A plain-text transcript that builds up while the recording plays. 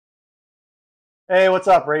Hey, what's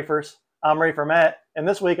up, Reefers? I'm Reefer Matt, and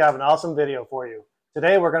this week I have an awesome video for you.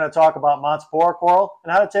 Today we're going to talk about Montipora coral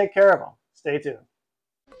and how to take care of them. Stay tuned.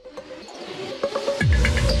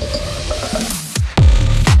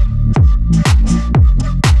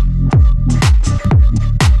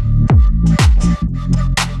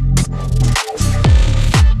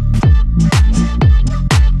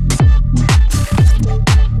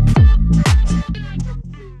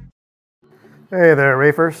 Hey there,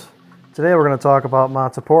 Reefers. Today we're going to talk about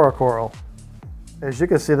Montipora coral. As you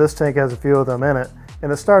can see, this tank has a few of them in it,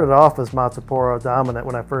 and it started off as Montipora dominant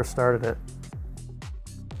when I first started it.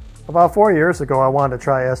 About 4 years ago I wanted to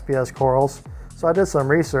try SPS corals, so I did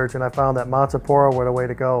some research and I found that Montipora were the way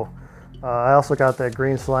to go. I also got that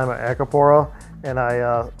green slime at Aquapora, and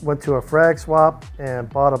I went to a frag swap and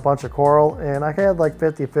bought a bunch of coral, and I had like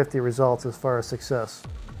 50-50 results as far as success.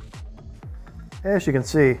 As you can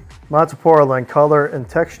see, Montipora lend color and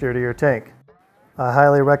texture to your tank. I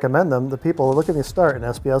highly recommend them to people looking to start in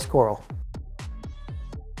SPS coral.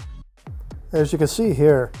 As you can see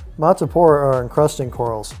here, Montipora are encrusting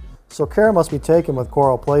corals, so care must be taken with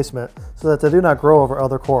coral placement so that they do not grow over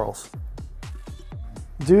other corals.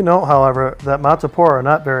 Do note, however, that Montipora are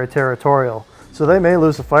not very territorial, so they may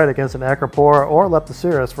lose a fight against an Acropora or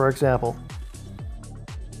Leptocerus, for example.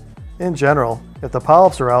 In general, if the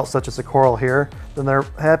polyps are out, such as the coral here, then they're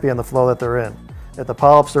happy in the flow that they're in. If the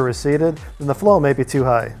polyps are receded, then the flow may be too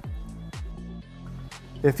high.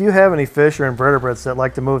 If you have any fish or invertebrates that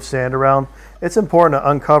like to move sand around, it's important to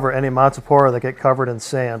uncover any Montipora that get covered in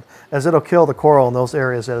sand, as it'll kill the coral in those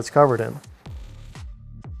areas that it's covered in.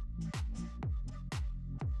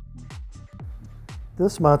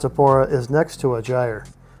 This Montipora is next to a gyre,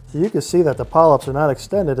 so you can see that the polyps are not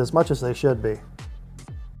extended as much as they should be.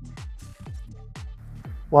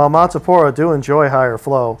 While Montipora do enjoy higher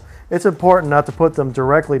flow, it's important not to put them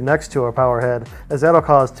directly next to a power head, as that'll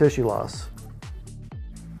cause tissue loss.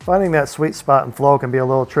 Finding that sweet spot in flow can be a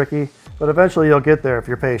little tricky, but eventually you'll get there if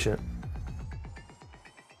you're patient.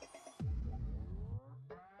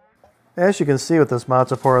 As you can see with this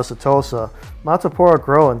Montipora setosa, Montipora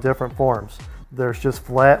grow in different forms. There's just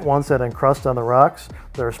flat ones that encrust on the rocks,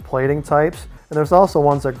 there's plating types, and there's also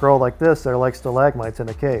ones that grow like this that are like stalagmites in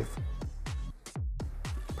a cave.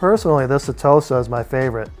 Personally, this setosa is my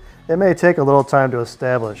favorite. It may take a little time to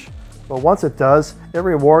establish, but once it does, it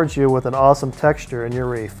rewards you with an awesome texture in your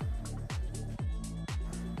reef.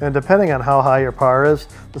 And depending on how high your par is,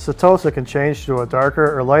 the setosa can change to a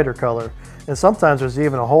darker or lighter color, and sometimes there's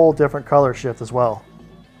even a whole different color shift as well.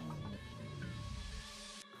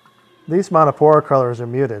 These Montipora colors are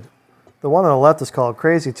muted. The one on the left is called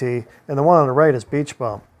Crazy Tea, and the one on the right is Beach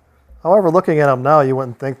Bum. However, looking at them now, you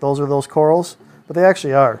wouldn't think those are those corals, but they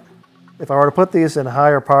actually are. If I were to put these in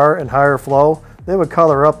higher par and higher flow, they would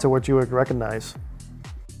color up to what you would recognize.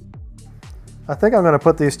 I think I'm going to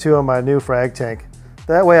put these two in my new frag tank.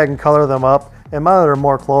 That way I can color them up and monitor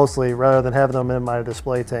more closely rather than having them in my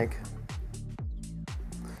display tank.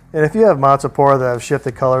 And if you have Montipora that have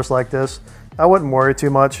shifted colors like this, I wouldn't worry too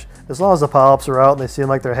much. As long as the polyps are out and they seem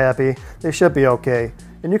like they're happy, they should be okay.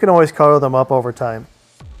 And you can always color them up over time.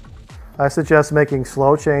 I suggest making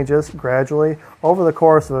slow changes gradually over the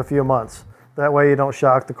course of a few months. That way you don't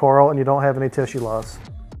shock the coral and you don't have any tissue loss.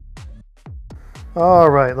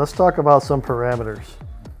 Alright, let's talk about some parameters.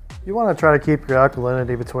 You want to try to keep your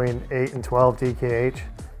alkalinity between 8 and 12 DKH.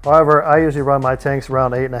 However, I usually run my tanks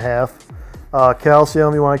around 8.5.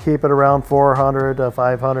 Calcium, you want to keep it around 400 to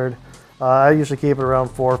 500. I usually keep it around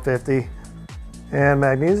 450. And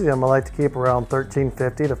magnesium, I like to keep around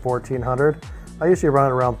 1350 to 1400. I usually run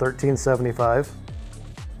it around 1375.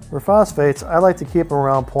 For phosphates, I like to keep them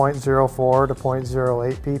around 0.04 to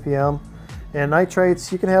 0.08 ppm. And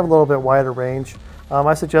nitrates, you can have a little bit wider range.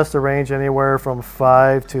 I suggest a range anywhere from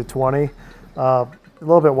 5 to 20. A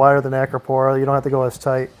little bit wider than Acropora, you don't have to go as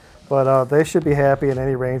tight, but they should be happy in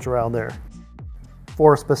any range around there.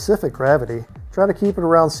 For specific gravity, try to keep it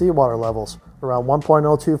around seawater levels, around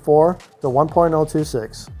 1.024 to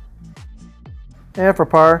 1.026. And for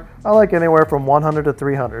par, I like anywhere from 100 to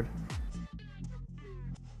 300.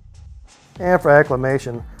 And for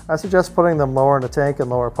acclimation, I suggest putting them lower in the tank and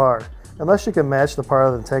lower par. Unless you can match the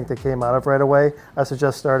part of the tank they came out of right away, I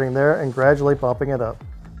suggest starting there and gradually bumping it up.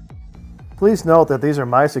 Please note that these are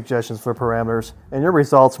my suggestions for parameters, and your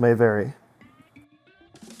results may vary.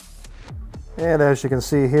 And as you can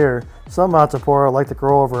see here, some Montipora like to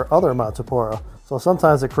grow over other Montipora, so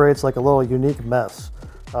sometimes it creates like a little unique mess.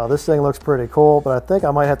 This thing looks pretty cool, but I think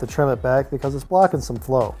I might have to trim it back because it's blocking some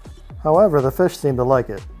flow. However, the fish seem to like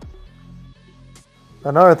it.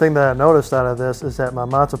 Another thing that I noticed out of this is that my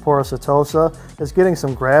Montipora setosa is getting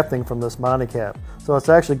some grafting from this Monticap. So it's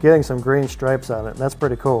actually getting some green stripes on it, and that's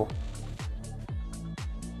pretty cool.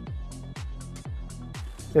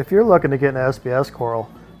 If you're looking to get an SPS coral,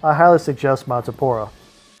 I highly suggest Montipora.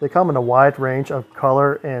 They come in a wide range of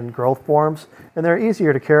color and growth forms, and they're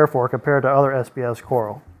easier to care for compared to other SPS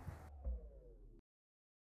coral.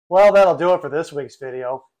 Well, that'll do it for this week's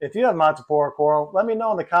video. If you have Montipora coral, let me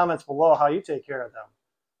know in the comments below how you take care of them.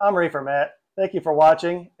 I'm Reefer Matt. Thank you for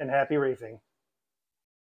watching, and happy reefing.